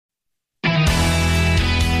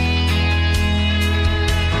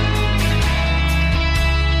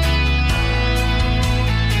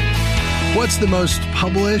What's the most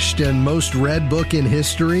published and most read book in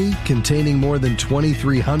history, containing more than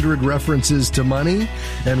 2,300 references to money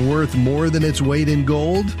and worth more than its weight in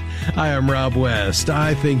gold? Hi, I'm Rob West.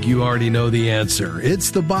 I think you already know the answer. It's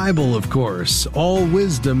the Bible, of course. All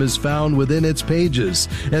wisdom is found within its pages,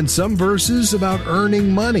 and some verses about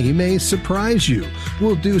earning money may surprise you.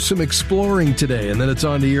 We'll do some exploring today, and then it's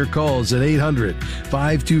on to your calls at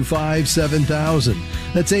 800-525-7000.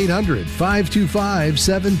 That's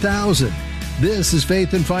 800-525-7000. This is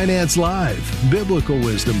Faith and Finance Live, biblical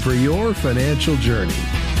wisdom for your financial journey.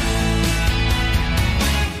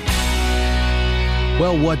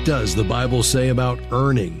 Well, what does the Bible say about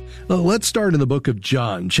earning? Well, let's start in the book of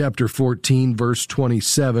John, chapter 14, verse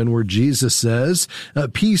 27, where Jesus says,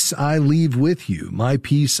 "Peace I leave with you, my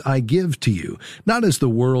peace I give to you. Not as the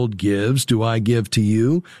world gives do I give to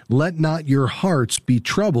you. Let not your hearts be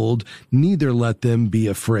troubled, neither let them be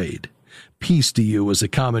afraid." Peace to you was a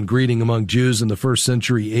common greeting among Jews in the first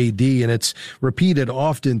century AD, and it's repeated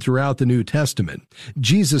often throughout the New Testament.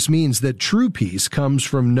 Jesus means that true peace comes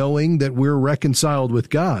from knowing that we're reconciled with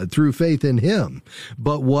God through faith in Him.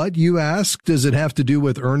 But what, you ask, does it have to do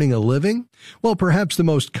with earning a living? Well, perhaps the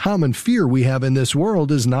most common fear we have in this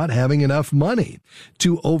world is not having enough money.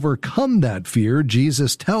 To overcome that fear,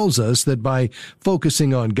 Jesus tells us that by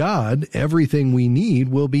focusing on God, everything we need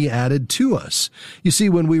will be added to us. You see,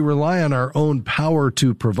 when we rely on our own power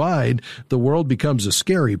to provide, the world becomes a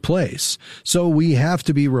scary place. So we have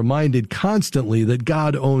to be reminded constantly that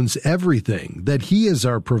God owns everything, that He is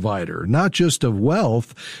our provider, not just of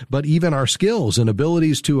wealth, but even our skills and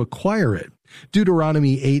abilities to acquire it.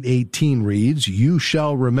 Deuteronomy 8:18 reads, "You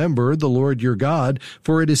shall remember the Lord your God,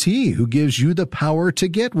 for it is He who gives you the power to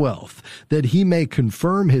get wealth, that He may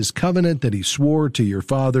confirm His covenant that He swore to your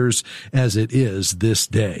fathers as it is this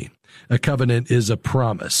day." A covenant is a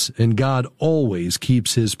promise, and God always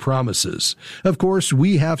keeps His promises. Of course,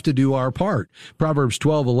 we have to do our part. Proverbs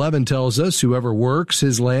 12:11 tells us, "Whoever works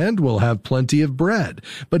his land will have plenty of bread,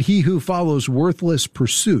 but he who follows worthless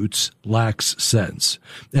pursuits lacks sense."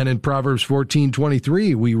 And in Proverbs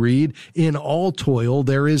 14:23, we read, "In all toil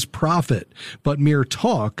there is profit, but mere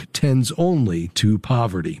talk tends only to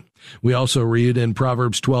poverty." We also read in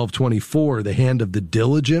Proverbs 12:24, "The hand of the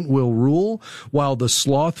diligent will rule, while the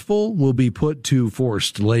slothful will be put to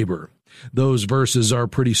forced labor." Those verses are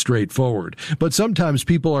pretty straightforward, but sometimes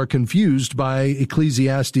people are confused by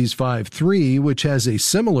Ecclesiastes 5:3, which has a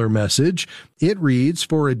similar message. It reads,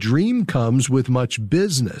 "For a dream comes with much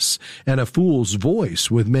business, and a fool's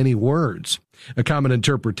voice with many words." A common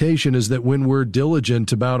interpretation is that when we're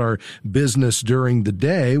diligent about our business during the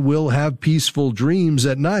day, we'll have peaceful dreams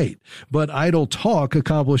at night. But idle talk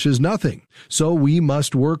accomplishes nothing. So we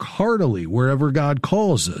must work heartily wherever God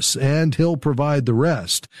calls us, and He'll provide the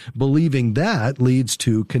rest. Believing that leads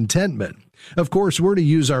to contentment. Of course, we're to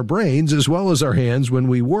use our brains as well as our hands when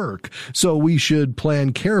we work, so we should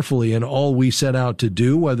plan carefully in all we set out to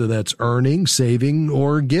do, whether that's earning, saving,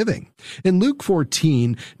 or giving. In Luke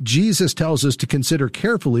 14, Jesus tells us to consider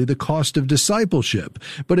carefully the cost of discipleship,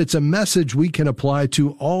 but it's a message we can apply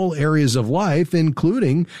to all areas of life,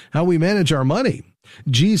 including how we manage our money.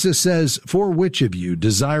 Jesus says, "For which of you,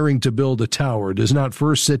 desiring to build a tower, does not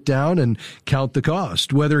first sit down and count the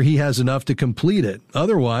cost, whether he has enough to complete it?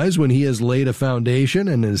 Otherwise, when he has laid a foundation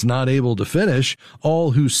and is not able to finish,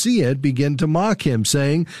 all who see it begin to mock him,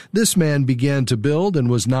 saying, 'This man began to build and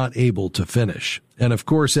was not able to finish.'" And of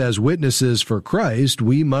course, as witnesses for Christ,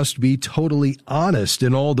 we must be totally honest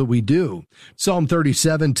in all that we do. Psalm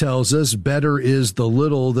 37 tells us, "Better is the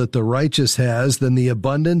little that the righteous has than the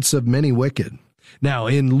abundance of many wicked." Now,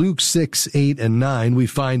 in Luke 6, 8, and 9, we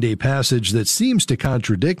find a passage that seems to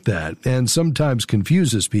contradict that and sometimes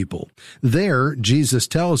confuses people. There, Jesus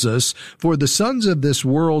tells us, "For the sons of this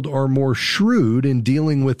world are more shrewd in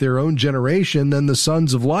dealing with their own generation than the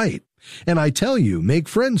sons of light. And I tell you, make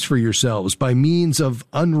friends for yourselves by means of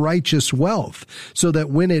unrighteous wealth, so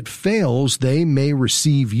that when it fails, they may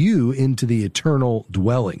receive you into the eternal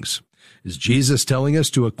dwellings." Is Jesus telling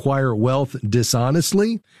us to acquire wealth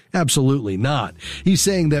dishonestly? Absolutely not. He's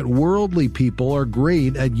saying that worldly people are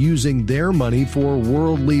great at using their money for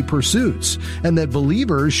worldly pursuits, and that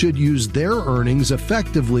believers should use their earnings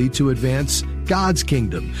effectively to advance God's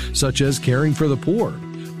kingdom, such as caring for the poor.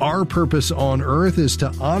 Our purpose on earth is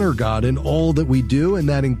to honor God in all that we do, and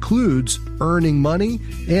that includes earning money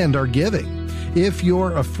and our giving. If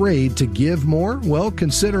you're afraid to give more, well,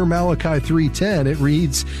 consider Malachi 3:10. It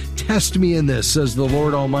reads, "Test me in this, says the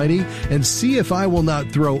Lord Almighty, and see if I will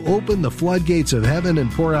not throw open the floodgates of heaven and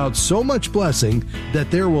pour out so much blessing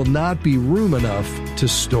that there will not be room enough to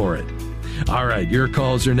store it." All right, your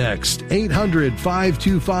calls are next.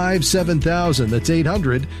 800-525-7000. That's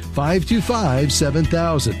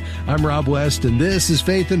 800-525-7000. I'm Rob West, and this is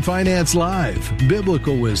Faith and Finance Live,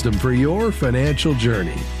 biblical wisdom for your financial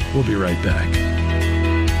journey. We'll be right back.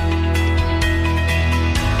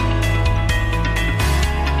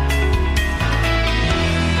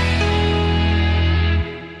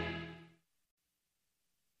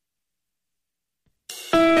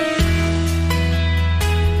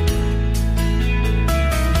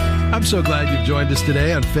 I'm so glad you've joined us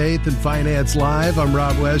today on Faith and Finance Live. I'm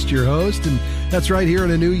Rob West, your host, and that's right. Here in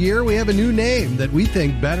a new year, we have a new name that we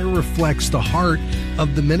think better reflects the heart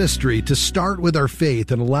of the ministry, to start with our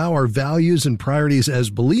faith and allow our values and priorities as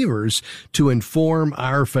believers to inform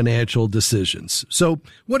our financial decisions. So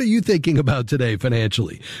what are you thinking about today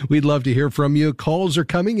financially? We'd love to hear from you. Calls are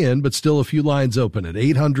coming in, but still a few lines open at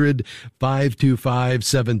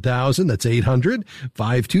 800-525-7000. That's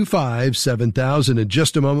 800-525-7000. In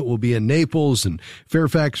just a moment, we'll be in Naples and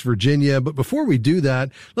Fairfax, Virginia. But before we do that,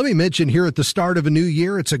 let me mention here at the start of a new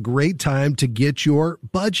year, it's a great time to get your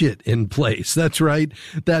budget in place. That's right.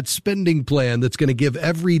 That spending plan that's going to give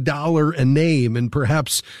every dollar a name and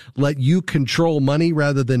perhaps let you control money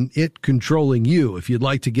rather than it controlling you. If you'd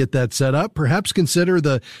like to get that set up, perhaps consider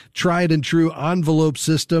the tried and true envelope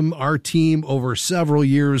system. Our team over several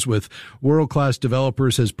years with world-class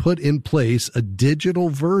developers has put in place a digital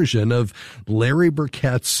version of Larry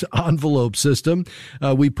Burkett's envelope system.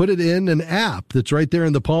 We put it in an app that's right there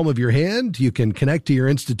in the palm of your hand. You can connect to your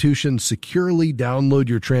institution securely, download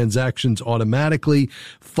your transactions automatically,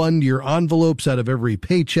 fund your envelopes out of every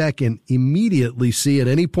paycheck, and immediately see at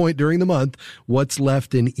any point during the month what's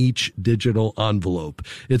left in each digital envelope.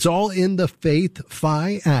 It's all in the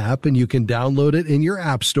FaithFi app, and you can download it in your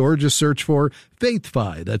app store. Just search for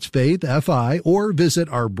FaithFi. That's Faith, F-I, or visit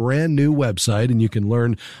our brand new website and you can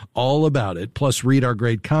learn all about it. Plus, read our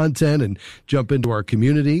great content and jump into our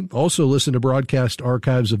community. Also, listen to broadcast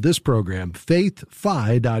archives of this program,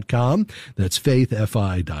 faithfi.com. That's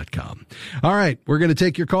faithfi.com. All right, we're going to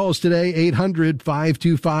take your calls today,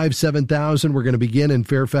 800-525-7000. We're going to begin in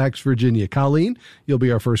Fairfax, Virginia. Colleen, you'll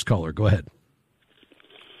be our first caller. Go ahead.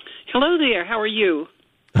 Hello there. How are you?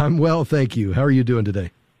 I'm well, thank you. How are you doing today?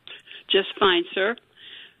 Just fine, sir.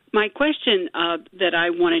 My question that I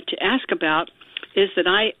wanted to ask about is that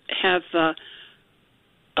I have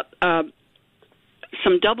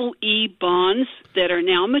some double E bonds that are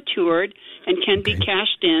now matured and can be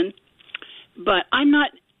cashed in, but I'm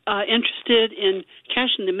not interested in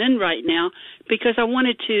cashing them in right now because I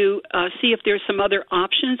wanted to see if there's some other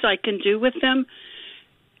options I can do with them.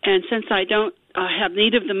 And since I don't have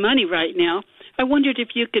need of the money right now, I wondered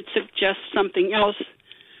if you could suggest something else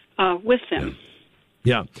with them.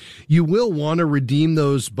 Yeah. You will want to redeem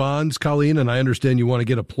those bonds, Colleen, and I understand you want to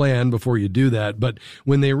get a plan before you do that. But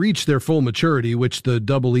when they reach their full maturity, which the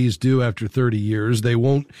double E's do after 30 years, they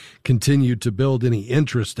won't continue to build any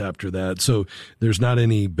interest after that. So there's not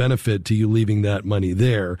any benefit to you leaving that money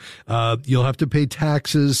there. You'll have to pay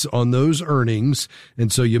taxes on those earnings,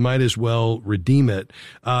 and so you might as well redeem it.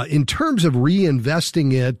 In terms of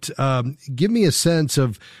reinvesting it, give me a sense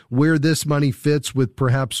of where this money fits with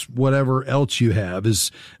perhaps whatever else you have.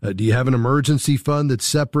 Do you have an emergency fund that's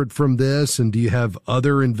separate from this, and do you have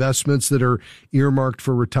other investments that are earmarked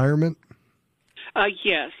for retirement?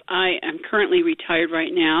 Yes, I am currently retired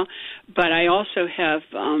right now, but I also have,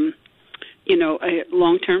 a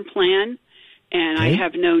long-term plan, and I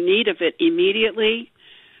have no need of it immediately,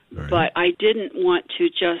 but I didn't want to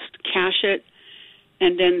just cash it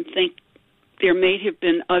and then think there may have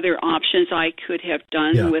been other options I could have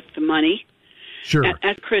done with the money. Sure.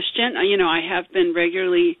 As Christian, I have been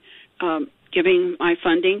regularly giving my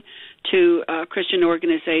funding to Christian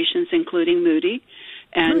organizations, including Moody,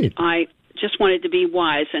 and Great. I just wanted to be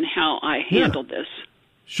wise in how I handled this.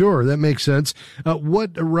 Sure, that makes sense.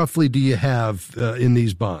 What roughly do you have in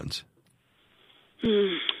these bonds?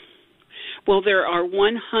 Well, there are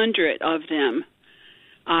 100 of them.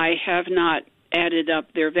 I have not added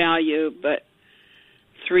up their value, but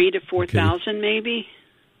 $3,000 to $4,000 maybe.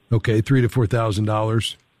 Okay, $3,000 to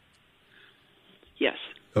 $4,000. Yes.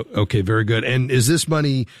 Okay, very good. And is this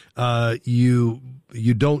money you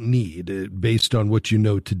don't need based on what you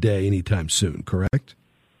know today anytime soon, correct?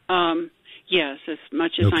 Yes, as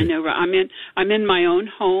much as I know. I'm in my own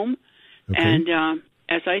home, and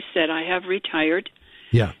as I said, I have retired.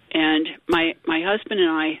 Yeah. And my husband and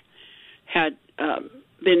I had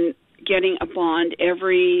been getting a bond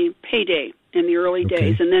every payday in the early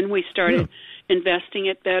days, and then we started investing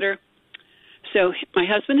it better. So my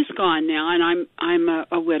husband is gone now, and I'm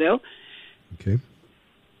a widow. Okay.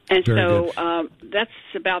 And so that's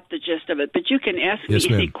about the gist of it. But you can ask me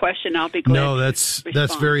any question. I'll be glad to respond.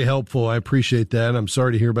 That's very helpful. I appreciate that. I'm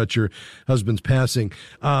sorry to hear about your husband's passing.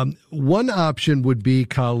 One option would be,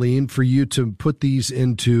 Colleen, for you to put these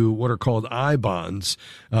into what are called I-bonds.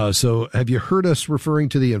 So have you heard us referring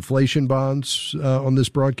to the inflation bonds on this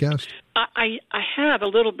broadcast? I have a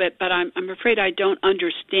little bit, but I'm afraid I don't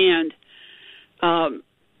understand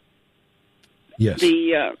yes.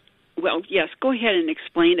 Well, yes, go ahead and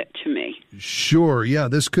explain it to me. Sure. Yeah,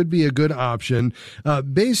 this could be a good option.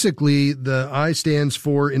 Basically, the I stands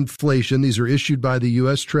for inflation. These are issued by the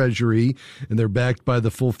U.S. Treasury, and they're backed by the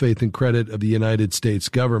full faith and credit of the United States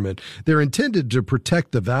government. They're intended to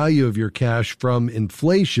protect the value of your cash from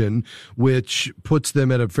inflation, which puts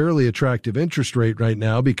them at a fairly attractive interest rate right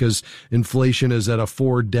now because inflation is at a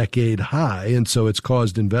 4-decade high. And so it's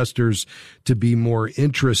caused investors to be more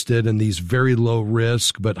interested in these very low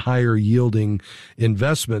risk but higher yielding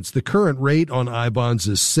investments. The current rate on I-bonds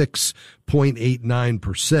is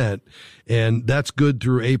 6.89%, and that's good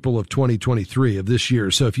through April of 2023 of this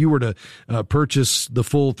year. So if you were to purchase the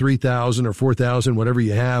full $3,000 or $4,000, whatever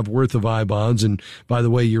you have worth of I-bonds, and by the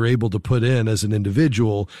way, you're able to put in as an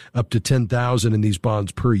individual up to $10,000 in these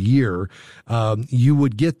bonds per year, you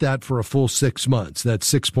would get that for a full 6 months. That's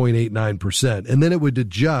 6.89%. And then it would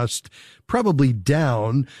adjust probably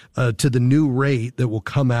down to the new rate that will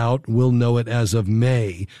come out. We'll know it as of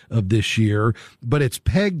May of this year, but it's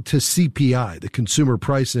pegged to CPI, the Consumer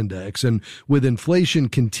Price Index. And with inflation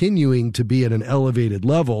continuing to be at an elevated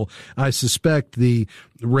level, I suspect the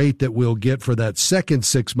rate that we'll get for that second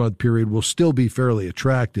 6-month period will still be fairly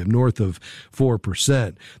attractive, north of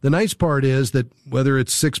 4%. The nice part is that whether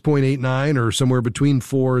it's 6.89 or somewhere between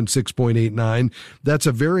 4 and 6.89, that's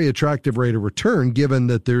a very attractive rate of return given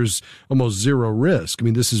that there's almost zero risk. I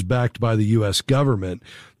mean, this is backed by the U.S. government.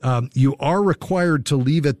 You are required to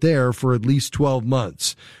leave it there for at least 12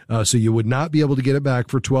 months. So you would not be able to get it back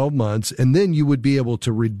for 12 months. And then you would be able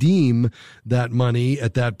to redeem that money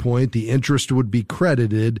at that point. The interest would be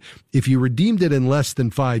credited. If you redeemed it in less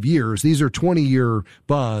than 5 years, these are 20-year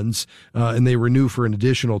bonds, and they renew for an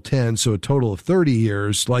additional 10, so a total of 30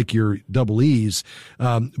 years, like your double E's.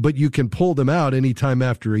 But you can pull them out anytime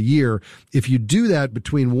after a year. If you do that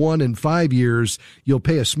between 1 and 5 years, you'll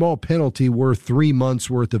pay a small penalty worth 3 months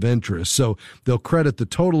worth of interest. So they'll credit the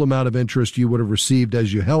total amount of interest you would have received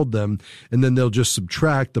as you held them, and then they'll just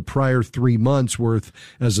subtract the prior 3 months worth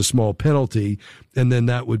as a small penalty, and then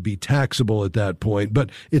that would be taxable at that point. But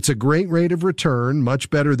it's a great rate of return, much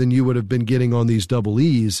better than you would have been getting on these double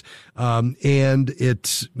E's, and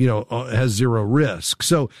it's, has zero risk.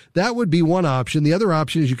 So that would be one option. The other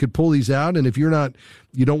option is you could pull these out, and if you don't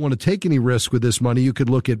want to take any risk with this money, you could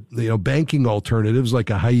look at, banking alternatives like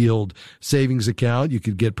a high yield savings account. You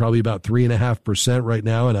could get probably about 3.5% right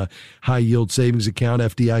now in a high yield savings account,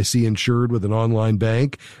 FDIC insured with an online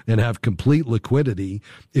bank, and have complete liquidity.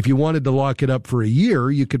 If you wanted to lock it up for a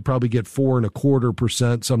year, you could probably get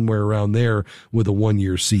 4.25%, somewhere around there, with a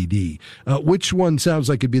 1-year CD. Which one sounds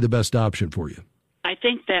like it'd be the best option for you? I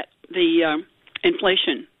think that the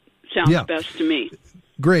inflation sounds best to me.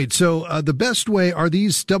 Great. So the best way, are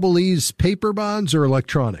these double E's paper bonds or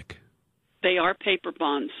electronic? They are paper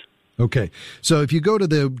bonds. Okay. So if you go to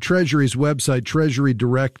the Treasury's website,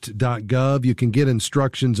 treasurydirect.gov, you can get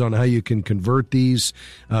instructions on how you can convert these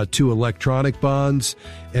to electronic bonds.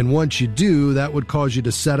 And once you do, that would cause you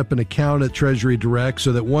to set up an account at Treasury Direct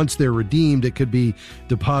so that once they're redeemed, it could be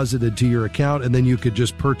deposited to your account, and then you could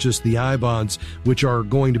just purchase the I-bonds, which are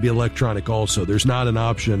going to be electronic also. There's not an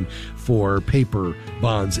option for paper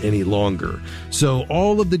bonds any longer. So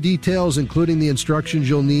all of the details, including the instructions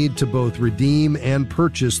you'll need to both redeem and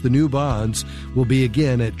purchase the new bonds, will be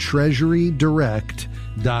again at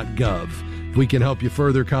treasurydirect.gov. If we can help you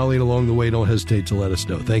further, Colleen, along the way, don't hesitate to let us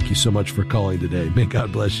know. Thank you so much for calling today. May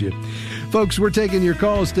God bless you. Folks, we're taking your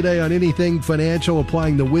calls today on anything financial,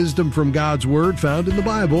 applying the wisdom from God's Word found in the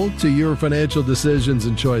Bible to your financial decisions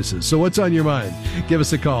and choices. So what's on your mind? Give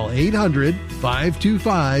us a call,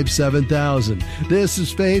 800-525-7000. This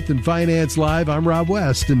is Faith and Finance Live. I'm Rob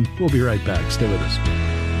West, and we'll be right back. Stay with us.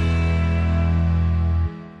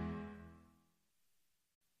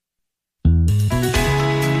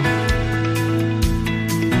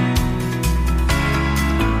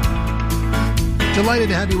 Delighted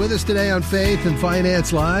to have you with us today on Faith and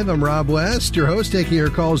Finance Live. I'm Rob West, your host, taking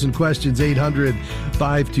your calls and questions,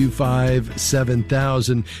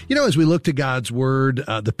 800-525-7000. You know, as we look to God's Word,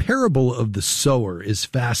 the parable of the sower is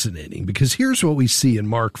fascinating because here's what we see in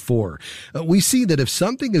Mark 4. We see that if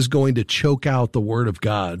something is going to choke out the Word of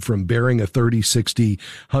God from bearing a 30, 60,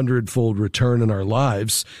 100-fold return in our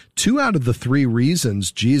lives, 2 out of the 3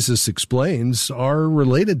 reasons Jesus explains are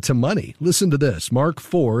related to money. Listen to this. Mark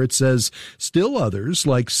 4, it says, "Still others,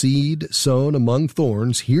 like seed sown among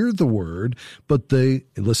thorns, hear the word, but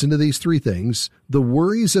listen to these 3 things, the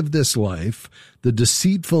worries of this life, the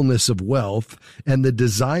deceitfulness of wealth, and the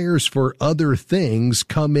desires for other things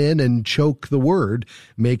come in and choke the word,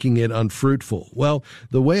 making it unfruitful." Well,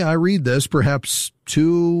 the way I read this, perhaps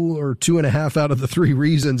 2 or 2.5 out of the 3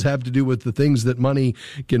 reasons have to do with the things that money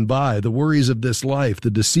can buy, the worries of this life,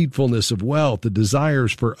 the deceitfulness of wealth, the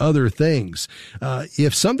desires for other things.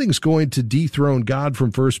 If something's going to dethrone God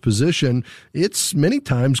from first position, it's many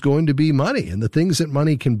times going to be money and the things that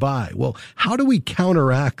money can buy. Well, how do we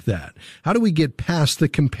counteract that? How do we get past the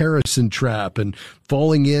comparison trap and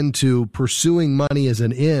falling into pursuing money as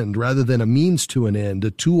an end rather than a means to an end,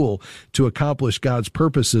 a tool to accomplish God's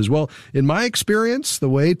purposes? Well, in my experience, the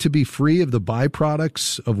way to be free of the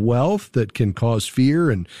byproducts of wealth that can cause fear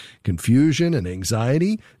and confusion and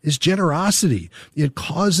anxiety is generosity. It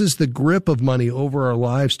causes the grip of money over our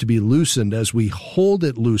lives to be loosened as we hold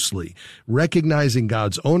it loosely, recognizing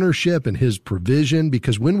God's ownership and his provision,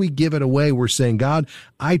 because when we give it away, we're saying, God,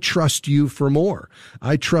 I trust you for more.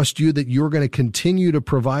 I trust you that you're going to continue to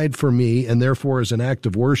provide for me, and therefore, as an act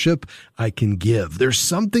of worship, I can give. There's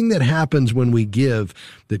something that happens when we give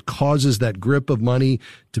that causes that grip of money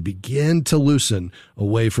to begin to loosen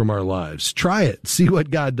away from our lives. Try it. See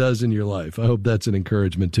what God does in your life. I hope that's an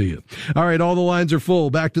encouragement to you. All right, all the lines are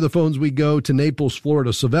full. Back to the phones we go to Naples,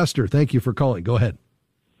 Florida. Sylvester, thank you for calling. Go ahead.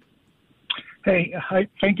 Hey,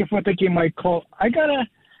 thank you for taking my call. I got a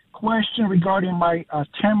question regarding my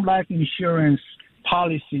term life insurance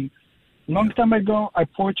policy. Long time ago, I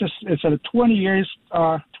purchased it's a 20 years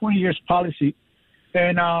policy,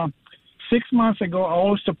 and 6 months ago, I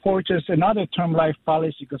also purchased another term life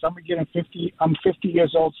policy because I'm 50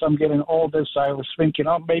 years old, so I'm getting older. So I was thinking,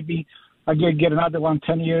 maybe I could get another one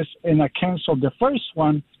 10 years, and I canceled the first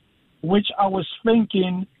one, which I was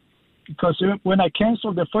thinking because when I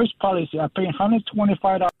canceled the first policy, I paid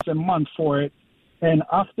 $125 a month for it, and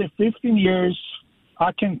after 15 years,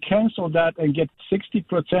 I can cancel that and get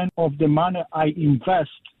 60% of the money I invest.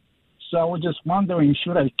 So I was just wondering,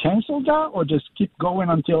 should I cancel that or just keep going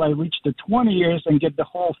until I reach the 20 years and get the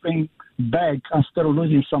whole thing back instead of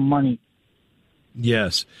losing some money?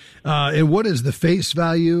 Yes. And what is the face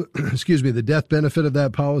value, the death benefit of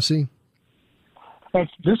that policy?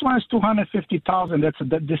 This one is $250,000. That's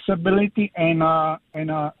the disability and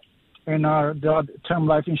the term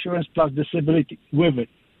life insurance plus disability with it.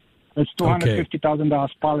 It's $250,000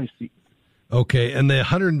 policy. Okay, and the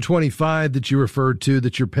 125 that you referred to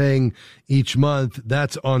that you're paying each month,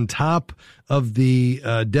 that's on top of the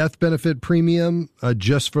death benefit premium,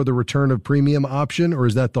 just for the return of premium option, or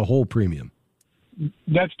is that the whole premium?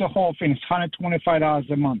 That's the whole thing. It's $125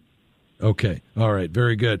 a month. Okay, all right,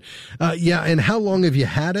 very good. And how long have you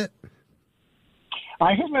had it?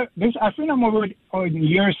 I think I'm already on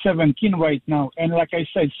year 17 right now, and like I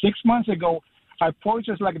said, 6 months ago, I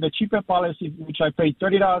purchased the cheaper policy, which I paid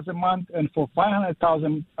 $30 a month, and for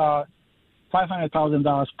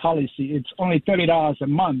 $500,000 policy, it's only $30 a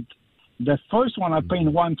month. The first one I paid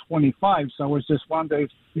 $125, so I was just wondering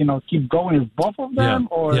if keep going with both of them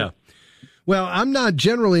or. Yeah. Well, I'm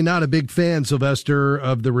generally not a big fan, Sylvester,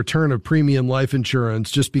 of the return of premium life insurance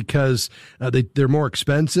just because they're more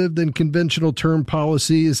expensive than conventional term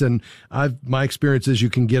policies. And my experience is you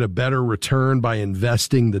can get a better return by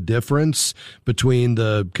investing the difference between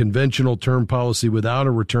the conventional term policy without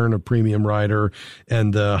a return of premium rider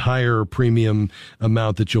and the higher premium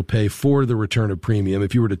amount that you'll pay for the return of premium.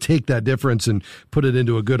 If you were to take that difference and put it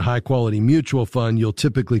into a good high quality mutual fund, you'll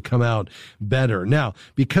typically come out better. Now,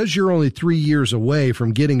 because you're only 3 years away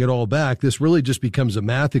from getting it all back, this really just becomes a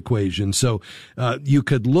math equation. So you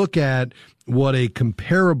could look at what a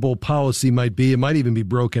comparable policy might be. It might even be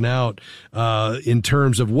broken out in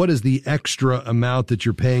terms of what is the extra amount that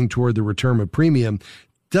you're paying toward the return of premium.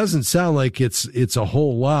 doesn't sound like it's a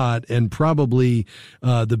whole lot, and probably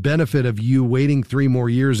the benefit of you waiting 3 more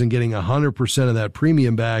years and getting 100% of that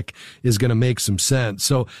premium back is going to make some sense.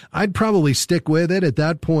 So I'd probably stick with it. At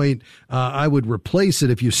that point, I would replace it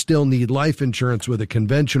if you still need life insurance with a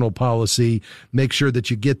conventional policy. Make sure that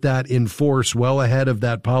you get that in force well ahead of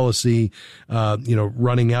that policy,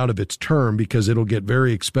 running out of its term, because it'll get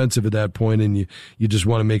very expensive at that point, and you just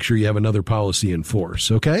want to make sure you have another policy in force.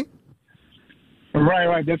 Okay?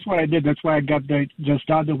 Right. That's what I did. That's why I got the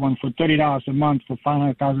other one for $30 a month for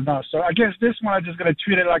 $500,000. So I guess this one I'm just gonna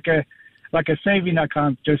treat it like a saving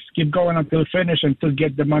account. Just keep going until finish until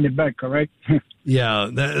get the money back. Correct? Yeah,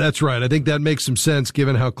 that's right. I think that makes some sense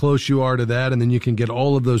given how close you are to that, and then you can get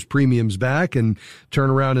all of those premiums back and turn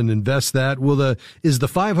around and invest that. Is the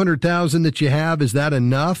 $500,000 that you have, is that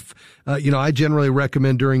enough? I generally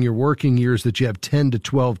recommend during your working years that you have 10 to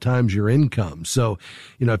 12 times your income. So,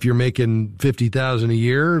 if you're making $50,000 a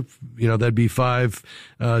year, that'd be 5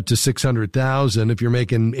 to 600,000. If you're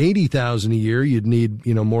making 80,000 a year, you'd need,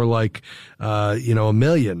 more like, $1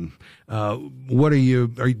 million.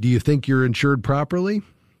 Do you think you're insured properly?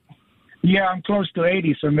 Yeah, I'm close to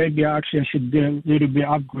 80, so maybe I should do a little bit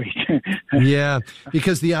upgrade. Yeah,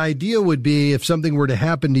 because the idea would be if something were to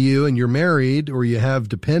happen to you and you're married or you have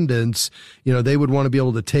dependents, they would want to be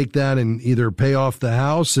able to take that and either pay off the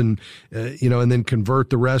house and then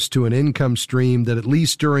convert the rest to an income stream that at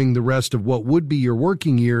least during the rest of what would be your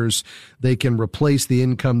working years, they can replace the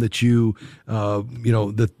income that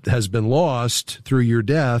that has been lost through your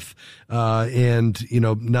death, and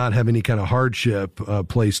not have any kind of hardship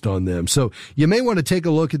placed on them. So you may want to take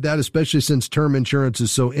a look at that, especially since term insurance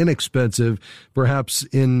is so inexpensive. Perhaps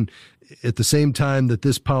at the same time that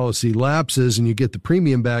this policy lapses and you get the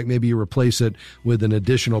premium back, maybe you replace it with an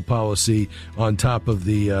additional policy on top of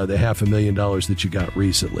the $500,000 that you got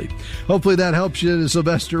recently. Hopefully that helps you,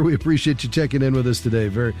 Sylvester. We appreciate you checking in with us today.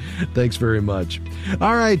 Thanks very much.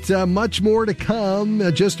 All right, much more to come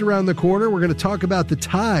just around the corner. We're going to talk about the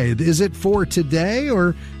tithe. Is it for today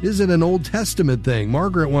or is it an Old Testament thing?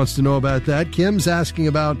 Margaret wants to know about that. Kim's asking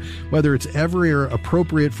about whether it's ever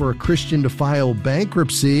appropriate for a Christian to file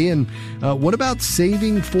bankruptcy, and what about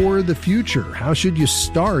saving for the future? How should you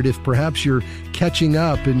start if perhaps you're catching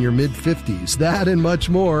up in your mid-50s? That and much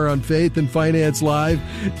more on Faith and Finance Live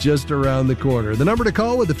just around the corner. The number to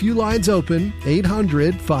call with a few lines open,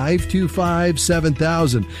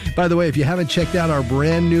 800-525-7000. By the way, if you haven't checked out our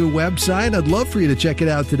brand new website, I'd love for you to check it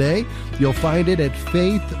out today. You'll find it at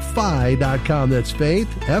faithfi.com. That's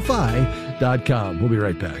faithfi.com. We'll be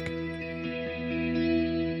right back.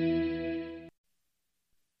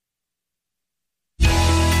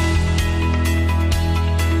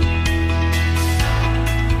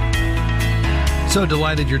 So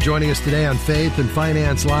delighted you're joining us today on Faith and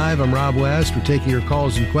Finance Live. I'm Rob West. We're taking your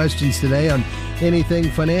calls and questions today on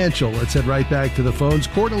anything financial. Let's head right back to the phones.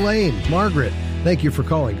 Coeur d'Alene, Margaret, thank you for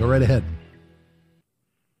calling. Go right ahead.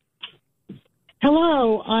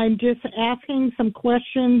 Hello. I'm just asking some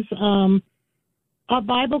questions. A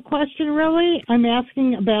Bible question, really. I'm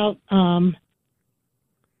asking about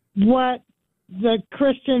what the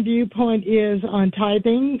Christian viewpoint is on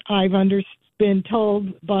tithing. I've been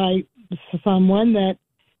told by someone that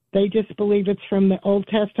they just believe it's from the Old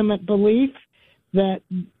Testament belief that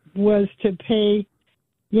was to pay,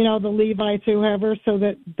 the Levites, whoever, so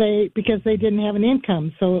that because they didn't have an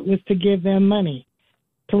income, so it was to give them money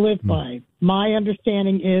to live by. My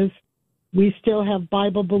understanding is we still have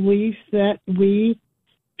Bible beliefs that we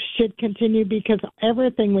should continue because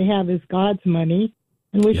everything we have is God's money,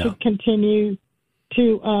 and we should continue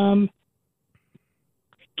to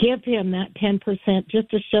give him that 10% just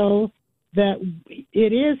to show that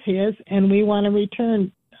it is his, and we want to return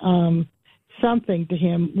something to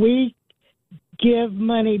him. We give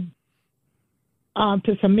money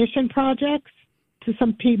to some mission projects, to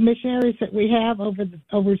some missionaries that we have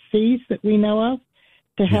overseas that we know of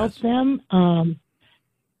to help them.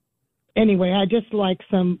 Anyway, I just like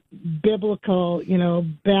some biblical,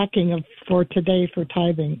 backing for today for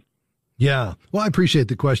tithing. Yeah. Well, I appreciate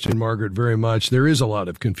the question, Margaret, very much. There is a lot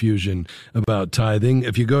of confusion about tithing.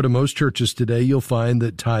 If you go to most churches today, you'll find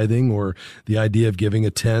that tithing, or the idea of giving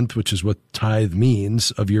a tenth, which is what tithe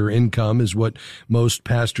means, of your income, is what most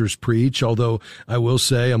pastors preach. Although I will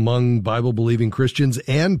say among Bible-believing Christians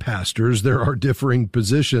and pastors, there are differing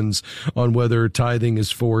positions on whether tithing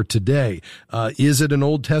is for today. Is it an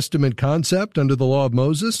Old Testament concept under the law of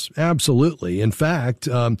Moses? Absolutely. In fact,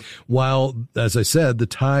 while, as I said, the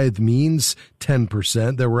tithe means means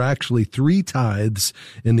 10%. There were actually 3 tithes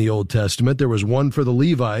in the Old Testament. There was one for the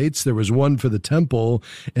Levites, there was one for the temple,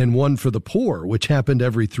 and one for the poor, which happened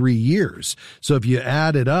every 3 years. So if you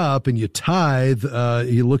add it up and you tithe,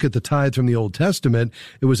 you look at the tithe from the Old Testament,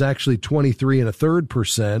 it was actually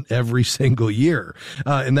 23.33% every single year.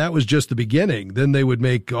 And that was just the beginning. Then they would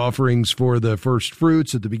make offerings for the first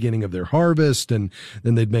fruits at the beginning of their harvest, and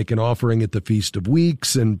then they'd make an offering at the Feast of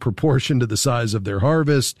Weeks in proportion to the size of their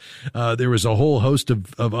harvest. There was a whole host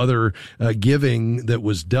of other giving that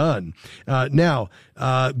was done. Now,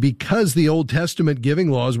 because the Old Testament giving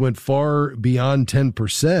laws went far beyond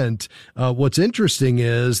 10%, what's interesting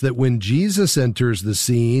is that when Jesus enters the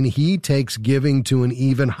scene, he takes giving to an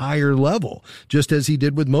even higher level, just as he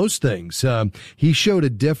did with most things. He showed a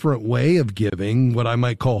different way of giving, what I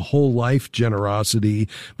might call whole life generosity,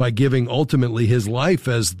 by giving ultimately his life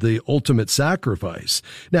as the ultimate sacrifice.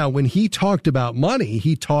 Now, when he talked about money,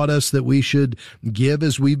 he taught us that we should give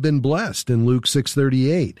as we've been blessed in Luke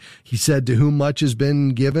 6:38. He said, to whom much has been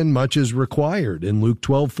given, much is required in Luke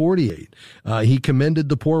 12:48. He commended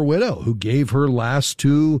the poor widow who gave her last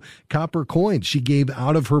 2 copper coins. She gave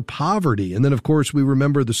out of her poverty. And then, of course, we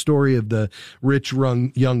remember the story of the rich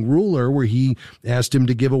young ruler where he asked him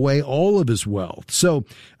to give away all of his wealth. So,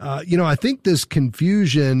 I think this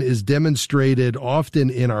confusion is demonstrated often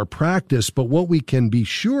in our practice, but what we can be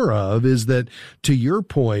sure of is that, to your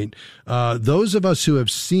point, those of us who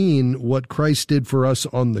have seen what Christ did for us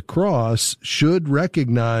on the cross should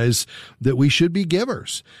recognize that we should be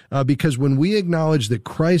givers, because when we acknowledge that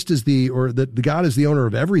Christ is that God is the owner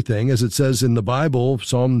of everything, as it says in the Bible,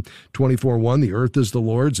 Psalm 24:1, the earth is the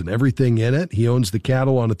Lord's and everything in it. He owns the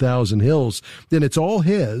cattle on 1,000 hills. Then it's all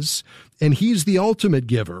his. And he's the ultimate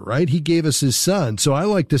giver, right? He gave us his son. So I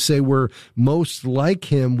like to say we're most like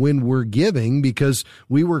him when we're giving because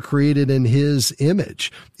we were created in his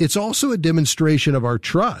image. It's also a demonstration of our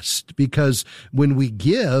trust because when we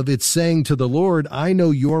give, it's saying to the Lord, I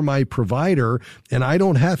know you're my provider and I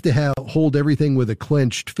don't have to hold everything with a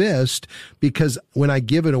clenched fist because when I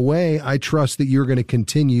give it away, I trust that you're going to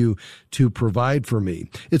continue to provide for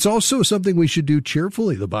me. It's also something we should do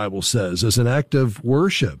cheerfully, the Bible says, as an act of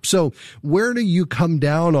worship. So where do you come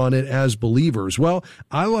down on it as believers? Well,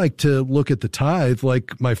 I like to look at the tithe,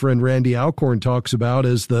 like my friend Randy Alcorn talks about,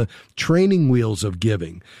 as the training wheels of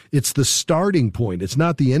giving. It's the starting point. It's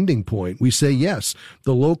not the ending point. We say, yes,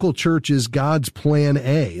 the local church is God's plan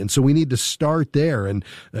A. And so we need to start there. And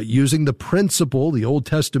using the principle, the Old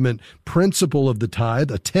Testament principle of the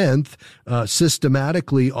tithe, a tenth,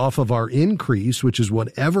 systematically off of our increase, which is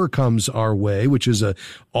whatever comes our way, which is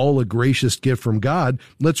all a gracious gift from God.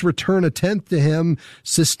 Let's return a tenth to him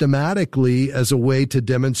systematically as a way to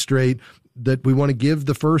demonstrate that we want to give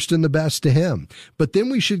the first and the best to him. But then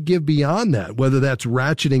we should give beyond that, whether that's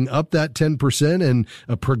ratcheting up that 10% in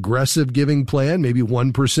a progressive giving plan, maybe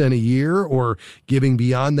 1% a year, or giving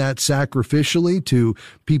beyond that sacrificially to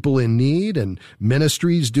people in need and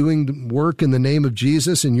ministries doing work in the name of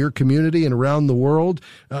Jesus in your community and around the world.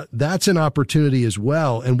 That's an opportunity as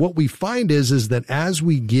well. And what we find is that as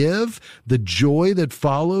we give, the joy that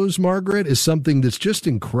follows, Margaret, is something that's just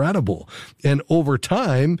incredible. And over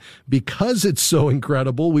time, because it's so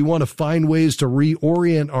incredible, we want to find ways to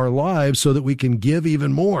reorient our lives so that we can give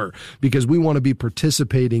even more because we want to be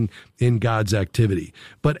participating in God's activity.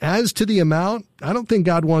 But as to the amount, I don't think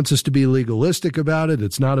God wants us to be legalistic about it.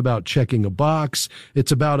 It's not about checking a box.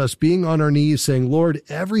 It's about us being on our knees saying, Lord,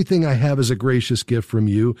 everything I have is a gracious gift from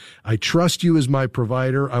you. I trust you as my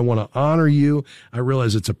provider. I want to honor you. I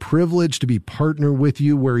realize it's a privilege to be partner with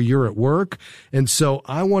you where you're at work. And so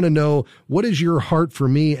I want to know, what is your heart for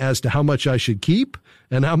me as to how much I should keep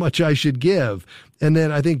and how much I should give? And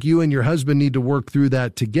then I think you and your husband need to work through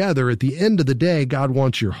that together. At the end of the day, God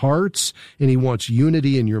wants your hearts and he wants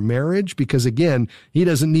unity in your marriage because, again, he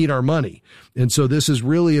doesn't need our money. And so this is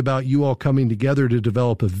really about you all coming together to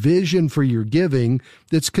develop a vision for your giving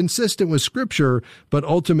that's consistent with Scripture, but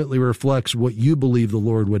ultimately reflects what you believe the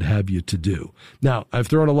Lord would have you to do. Now, I've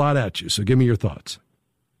thrown a lot at you, so give me your thoughts.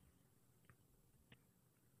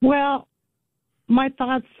 Well, my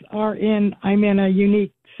thoughts are I'm in a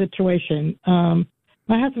unique situation.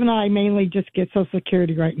 My husband and I mainly just get Social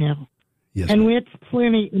Security right now. Yes, and it's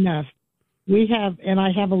plenty enough. I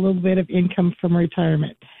have a little bit of income from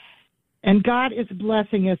retirement. And God is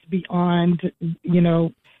blessing us beyond, we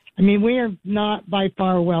are not by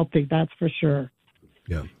far wealthy, that's for sure.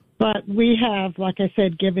 Yeah. But we have, like I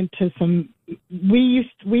said, given to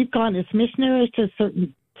we've gone as missionaries to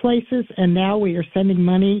certain places, and now we are sending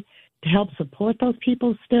money to help support those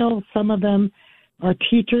people still. Some of them our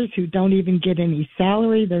teachers who don't even get any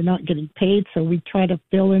salary. They're not getting paid, so we try to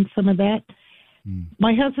fill in some of that.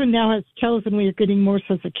 My husband now has chosen we are getting more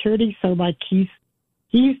Social Security, so like he's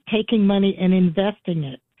taking money and investing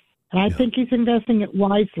it. And I think he's investing it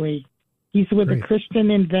wisely. He's with a Christian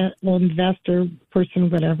investor person,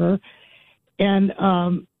 whatever. And,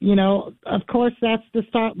 of course, that's the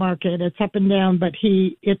stock market. It's up and down, but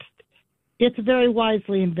it's very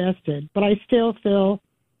wisely invested. But I still feel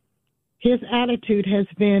his attitude has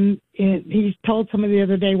been, he told somebody the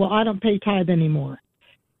other day, well, I don't pay tithe anymore,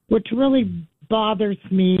 which really bothers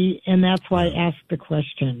me, and that's why I asked the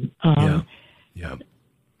question.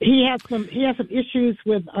 He has some issues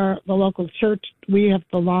with the local church we have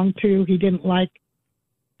belonged to. He didn't like.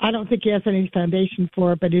 I don't think he has any foundation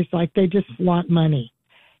for it, but he's like they just want money,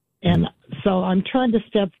 and so I'm trying to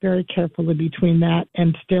step very carefully between that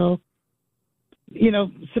and still,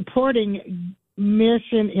 supporting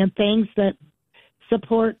mission and things that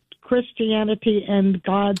support Christianity and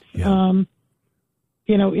God's, in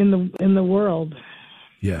the world.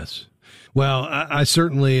 Yes. Well, I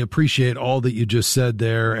certainly appreciate all that you just said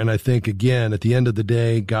there. And I think, again, at the end of the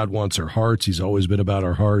day, God wants our hearts. He's always been about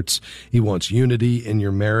our hearts. He wants unity in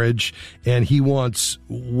your marriage. And he wants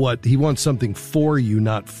something for you,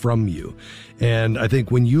 not from you. And I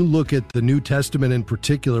think when you look at the New Testament in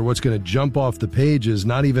particular, what's going to jump off the page is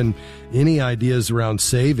not even any ideas around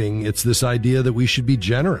saving. It's this idea that we should be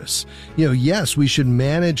generous. Yes, we should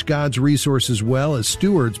manage God's resources well as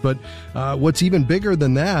stewards, but what's even bigger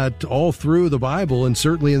than that, all through the Bible and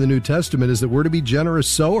certainly in the New Testament, is that we're to be generous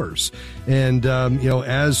sowers. And,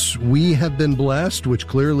 as we have been blessed, which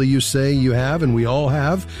clearly you say you have and we all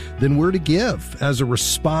have, then we're to give as a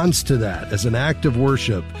response to that, as an act of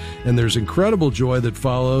worship. And there's incredible joy that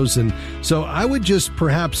follows. And so I would just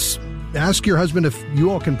perhaps ask your husband if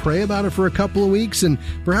you all can pray about it for a couple of weeks and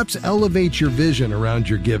perhaps elevate your vision around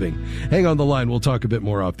your giving. Hang on the line. We'll talk a bit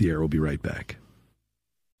more off the air. We'll be right back.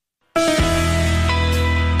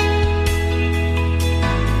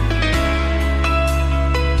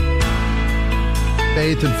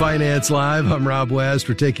 Faith and Finance Live. I'm Rob West.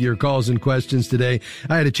 We're taking your calls and questions today.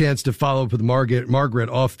 I had a chance to follow up with Margaret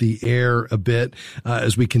off the air a bit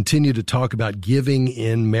as we continue to talk about giving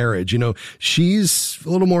in marriage. She's a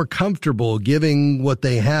little more comfortable giving what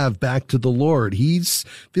they have back to the Lord. He's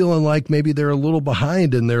feeling like maybe they're a little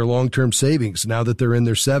behind in their long-term savings now that they're in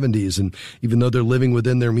their 70s. And even though they're living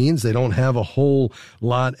within their means, they don't have a whole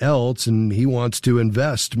lot else. And he wants to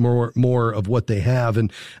invest more of what they have.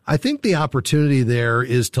 And I think the opportunity there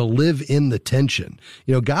is to live in the tension.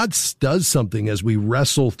 God does something as we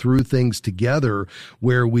wrestle through things together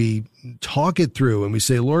where we talk it through and we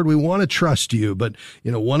say, Lord, we want to trust you, but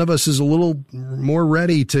one of us is a little more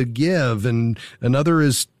ready to give and another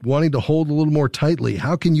is wanting to hold a little more tightly.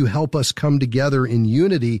 How can you help us come together in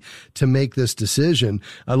unity to make this decision?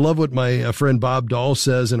 I love what my friend Bob Dahl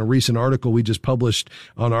says in a recent article we just published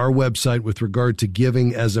on our website with regard to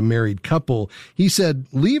giving as a married couple. He said,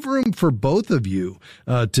 leave room for both of you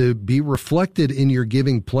to be reflected in your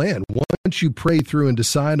giving plan. Once you pray through and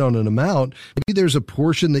decide on an amount, maybe there's a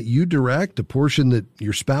portion that you direct, a portion that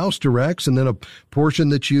your spouse directs, and then a portion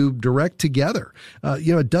that you direct together.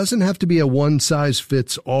 It doesn't have to be a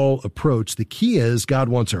one-size-fits-all approach. The key is God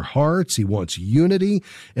wants our hearts, he wants unity,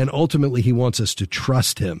 and ultimately he wants us to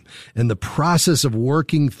trust him. And the process of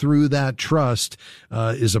working through that trust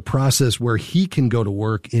is a process where he can go to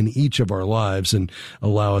work in each of our lives and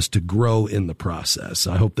allow us to grow in the process.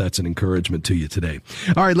 I hope that's an encouragement to you today.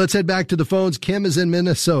 All right, let's head back to the phones. Kim is in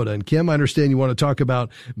Minnesota. And Kim, I understand you want to talk about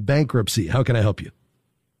bankruptcy. How can I help you?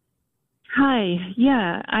 Hi.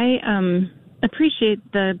 Yeah, I appreciate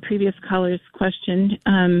the previous caller's question.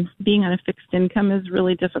 Being on a fixed income is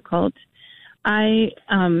really difficult. My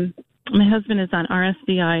husband is on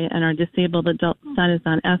RSDI and our disabled adult son is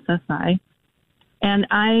on SSI. And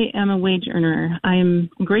I am a wage earner. I'm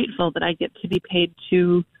grateful that I get to be paid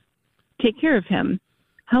to take care of him.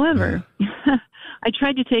 However, I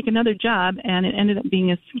tried to take another job and it ended up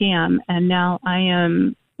being a scam. And now I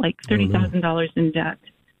am like $30,000 in debt.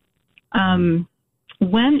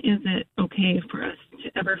 When is it okay for us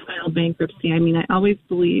to ever file bankruptcy? I mean, I always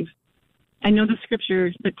believe, I know the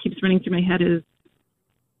scripture that keeps running through my head is,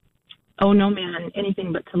 oh, no man,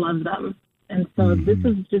 anything but to love them. And so this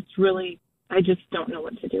is just really, I just don't know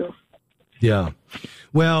what to do. Yeah.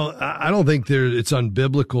 Well, I don't think it's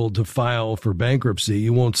unbiblical to file for bankruptcy.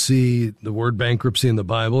 You won't see the word bankruptcy in the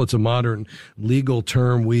Bible. It's a modern legal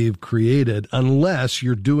term we've created unless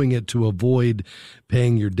you're doing it to avoid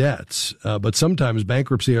paying your debts. But sometimes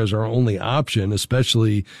bankruptcy is our only option,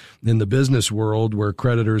 especially in the business world where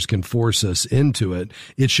creditors can force us into it.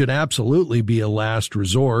 It should absolutely be a last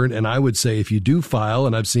resort. And I would say if you do file,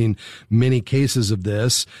 and I've seen many cases of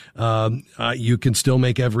this, you can still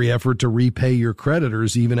make every effort to repay your creditors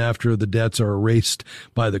even after the debts are erased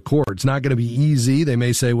by the court. It's not going to be easy. They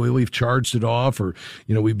may say, well, we've charged it off, or,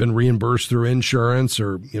 we've been reimbursed through insurance,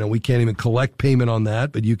 or, we can't even collect payment on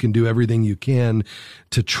that, but you can do everything you can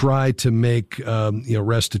to try to make,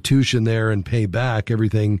 restitution there and pay back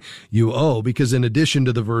everything you owe. Because in addition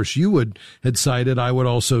to the verse you had cited, I would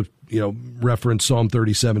also reference Psalm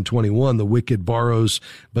 37:21, the wicked borrows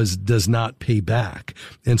but does not pay back.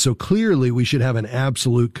 And so clearly we should have an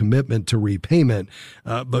absolute commitment to repayment,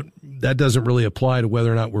 but that doesn't really apply to whether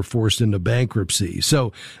or not we're forced into bankruptcy.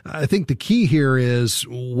 So I think the key here is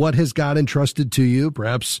what has God entrusted to you,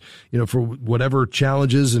 perhaps, for whatever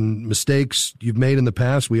challenges and mistakes you've made in the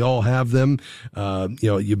past. We all have them.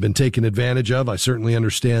 You've been taken advantage of. I certainly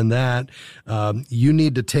understand that. You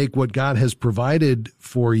need to take what God has provided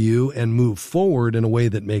for you and move forward in a way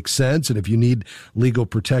that makes sense. And if you need legal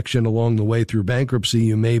protection along the way through bankruptcy,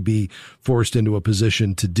 you may be forced into a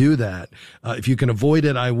position to do that. If you can avoid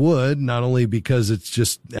it, I would, not only because it's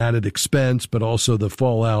just added expense, but also the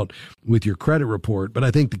fallout with your credit report. But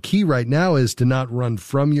I think the key right now is to not run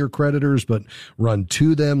from your creditors, but run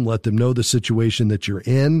to them, let them know the situation that you're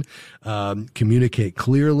in, communicate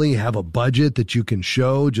clearly, have a budget that you can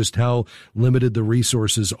show just how limited the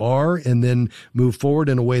resources are, and then move forward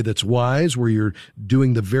in a way that's wise, where you're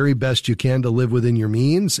doing the very best you can to live within your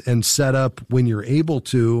means, and set up, when you're able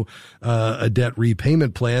to, a debt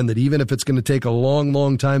repayment plan that even if it's going to take a long,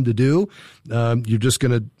 long time to do, you're just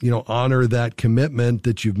going to, honor that commitment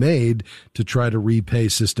that you've made to try to repay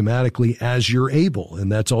systematically as you're able.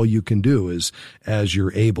 And that's all you can do, is as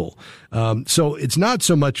you're able. So it's not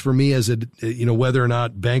so much for me as whether or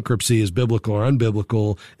not bankruptcy is biblical or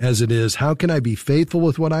unbiblical, as it is, how can I be faithful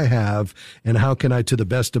with what I have, and how can I, to the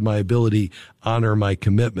best of my ability, honor my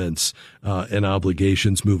commitments and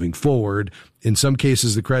obligations moving forward. In some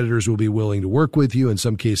cases, the creditors will be willing to work with you. In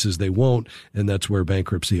some cases, they won't. And that's where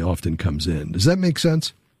bankruptcy often comes in. Does that make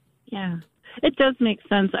sense? Yeah, it does make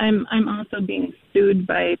sense. I'm also being sued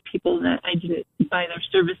by people that I didn't buy their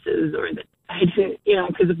services, or that I didn't,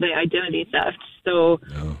 because of the identity theft. So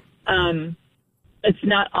it's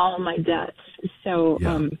not all my debts. So,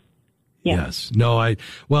 Yeah. Yeah. Yes. No,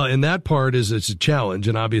 and that part it's a challenge.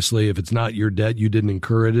 And obviously if it's not your debt, you didn't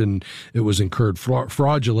incur it and it was incurred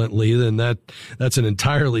fraudulently, then that's an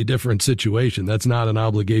entirely different situation. That's not an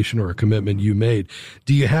obligation or a commitment you made.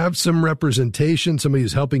 Do you have some representation, somebody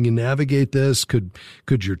who's helping you navigate this? Could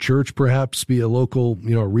your church perhaps be a local,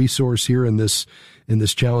 resource here in this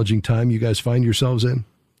challenging time you guys find yourselves in?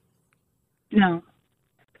 No.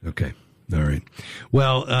 Okay. All right.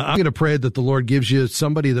 Well, I'm going to pray that the Lord gives you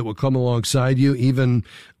somebody that will come alongside you, even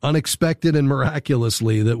unexpected and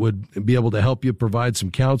miraculously, that would be able to help you provide some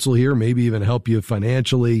counsel here, maybe even help you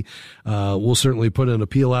financially. We'll certainly put an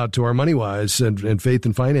appeal out to our MoneyWise and Faith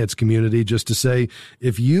and Finance community just to say,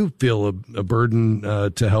 if you feel a burden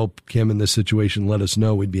to help Kim in this situation, let us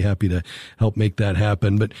know. We'd be happy to help make that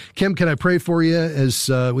happen. But Kim, can I pray for you as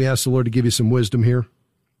we ask the Lord to give you some wisdom here?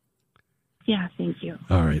 Yeah, thank you.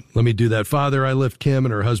 All right. Let me do that. Father, I lift Kim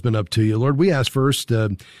and her husband up to you. Lord, we ask first,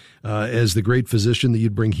 as the great physician, that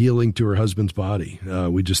you'd bring healing to her husband's body.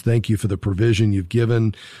 We just thank you for the provision you've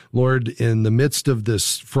given. Lord, in the midst of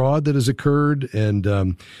this fraud that has occurred and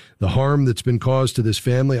the harm that's been caused to this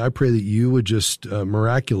family, I pray that you would just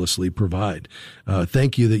miraculously provide.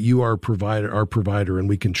 Thank you that you are our provider, and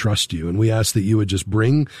we can trust you. And we ask that you would just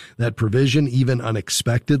bring that provision even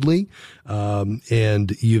unexpectedly.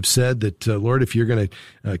 And you've said that, Lord, if you're going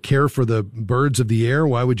to care for the birds of the air,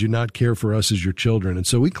 why would you not care for us as your children? And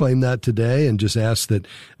so we claim that today and just ask that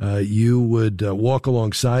you would walk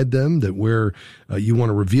alongside them, that where you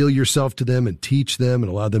want to reveal yourself to them and teach them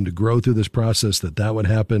and allow them to grow through this process, that would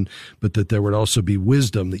happen, but that there would also be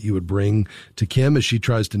wisdom that you would bring to Kim as she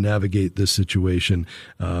tries to navigate this situation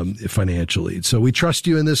financially. So we trust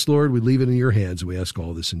you in this, Lord. We leave it in your hands, and we ask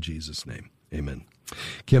all this in Jesus' name. Amen.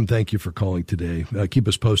 Kim, thank you for calling today. Keep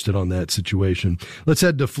us posted on that situation. Let's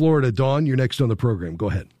head to Florida. Dawn, you're next on the program. Go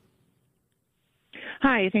ahead.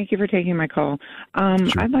 Hi, thank you for taking my call. Sure.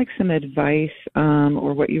 I'd like some advice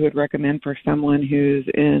or what you would recommend for someone who's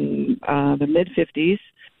in the mid-50s,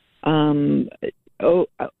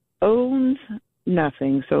 owns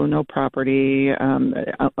nothing, so no property,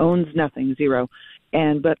 owns nothing, zero.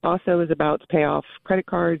 But also is about to pay off credit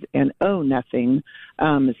cards and owe nothing.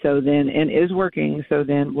 And is working. So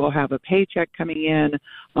then we'll have a paycheck coming in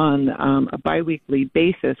on a biweekly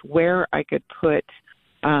basis where I could put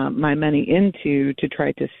my money into to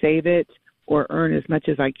try to save it or earn as much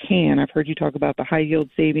as I can. I've heard you talk about the high yield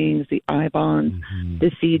savings, the I-bonds,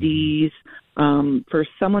 the CDs. For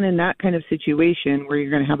someone in that kind of situation where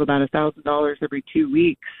you're going to have about $1,000 every 2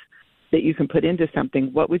 weeks that you can put into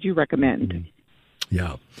something, what would you recommend?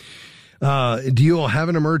 Yeah. Do you all have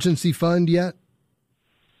an emergency fund yet?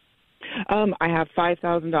 I have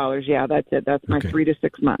 $5,000. Yeah, that's it. That's my 3 to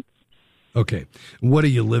 6 months. Okay. What are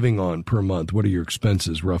you living on per month? What are your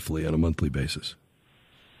expenses roughly on a monthly basis?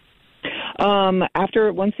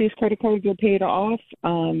 Once these credit cards are paid off,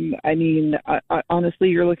 honestly,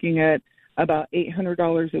 you're looking at about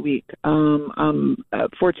 $800 a week. I'm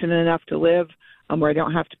fortunate enough to live where I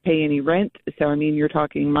don't have to pay any rent. So, you're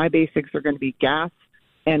talking my basics are going to be gas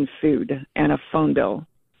and food and a phone bill.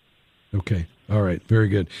 Okay. All right. Very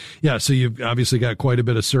good. Yeah. So you've obviously got quite a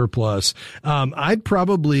bit of surplus. I'd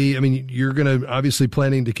probably, you're going to obviously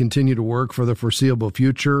planning to continue to work for the foreseeable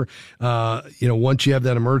future. Once you have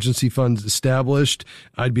that emergency fund established,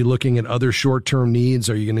 I'd be looking at other short-term needs.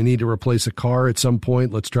 Are you going to need to replace a car at some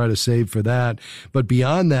point? Let's try to save for that. But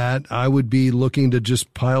beyond that, I would be looking to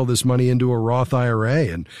just pile this money into a Roth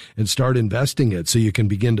IRA and start investing it so you can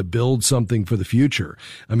begin to build something for the future.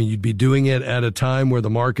 You'd be doing it at a time where the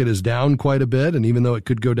market is down quite a bit. And even though it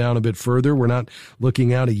could go down a bit further, we're not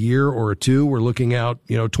looking out a year or two. We're looking out,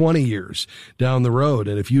 20 years down the road.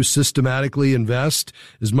 And if you systematically invest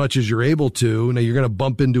as much as you're able to, now you're going to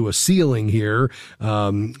bump into a ceiling here.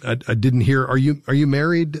 I didn't hear. Are you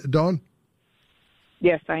married, Dawn?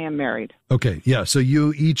 Yes, I am married. Okay. Yeah. So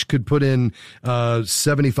you each could put in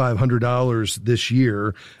 $7,500 this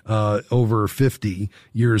year, over 50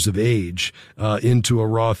 years of age, into a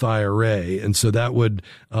Roth IRA. And so that would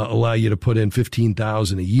allow you to put in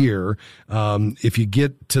 $15,000 a year. If you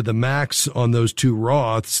get to the max on those two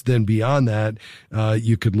Roths, then beyond that,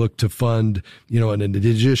 you could look to fund, an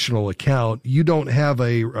additional account. You don't have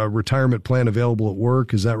a retirement plan available at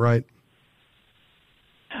work. Is that right?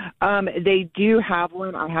 They do have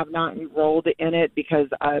one. I have not enrolled in it because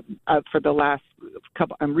for the last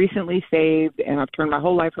couple, I'm recently saved and I've turned my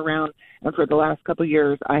whole life around. And for the last couple of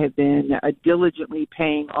years, I have been diligently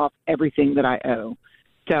paying off everything that I owe.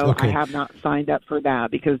 So I have not signed up for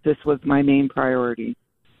that because this was my main priority.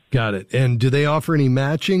 Got it. And do they offer any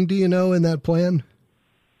matching, do you know, in that plan?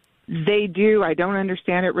 They do. I don't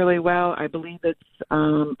understand it really well. I believe it's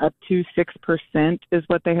up to 6% is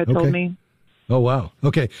what they had told me. Oh, wow.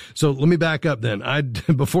 Okay. So let me back up then.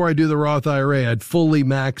 Before I do the Roth IRA, I'd fully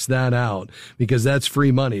max that out because that's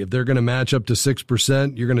free money. If they're going to match up to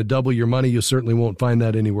 6%, you're going to double your money. You certainly won't find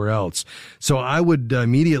that anywhere else. So I would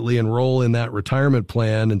immediately enroll in that retirement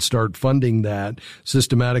plan and start funding that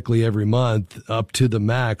systematically every month up to the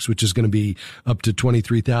max, which is going to be up to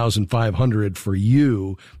 $23,500 for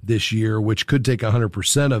you this year, which could take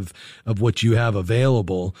 100% of what you have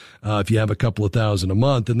available if you have a couple of thousand a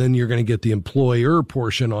month. And then you're going to get the employer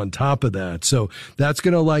portion on top of that. So that's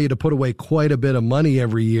going to allow you to put away quite a bit of money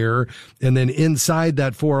every year. And then inside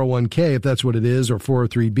that 401k, if that's what it is, or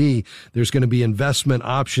 403b, there's going to be investment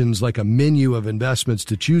options, like a menu of investments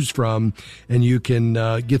to choose from. And you can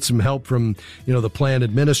get some help from, the plan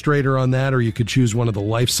administrator on that, or you could choose one of the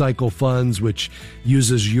life cycle funds, which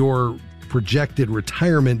uses your projected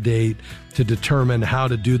retirement date to determine how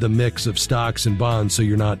to do the mix of stocks and bonds so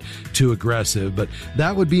you're not too aggressive. But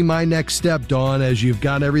that would be my next step, Dawn. As you've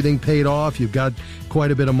got everything paid off, you've got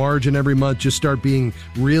quite a bit of margin every month, just start being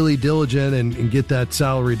really diligent and get that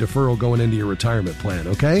salary deferral going into your retirement plan,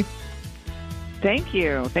 okay? Thank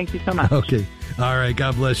you. Thank you so much. Okay. All right.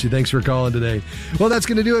 God bless you. Thanks for calling today. Well, that's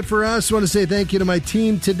going to do it for us. I want to say thank you to my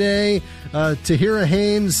team today. Tahira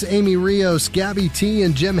Haynes, Amy Rios, Gabby T,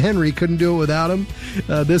 and Jim Henry. Couldn't do it without them.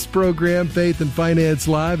 This program, Faith and Finance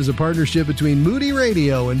Live, is a partnership between Moody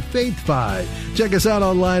Radio and FaithFi. Check us out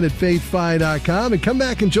online at faithfi.com and come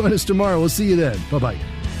back and join us tomorrow. We'll see you then. Bye-bye.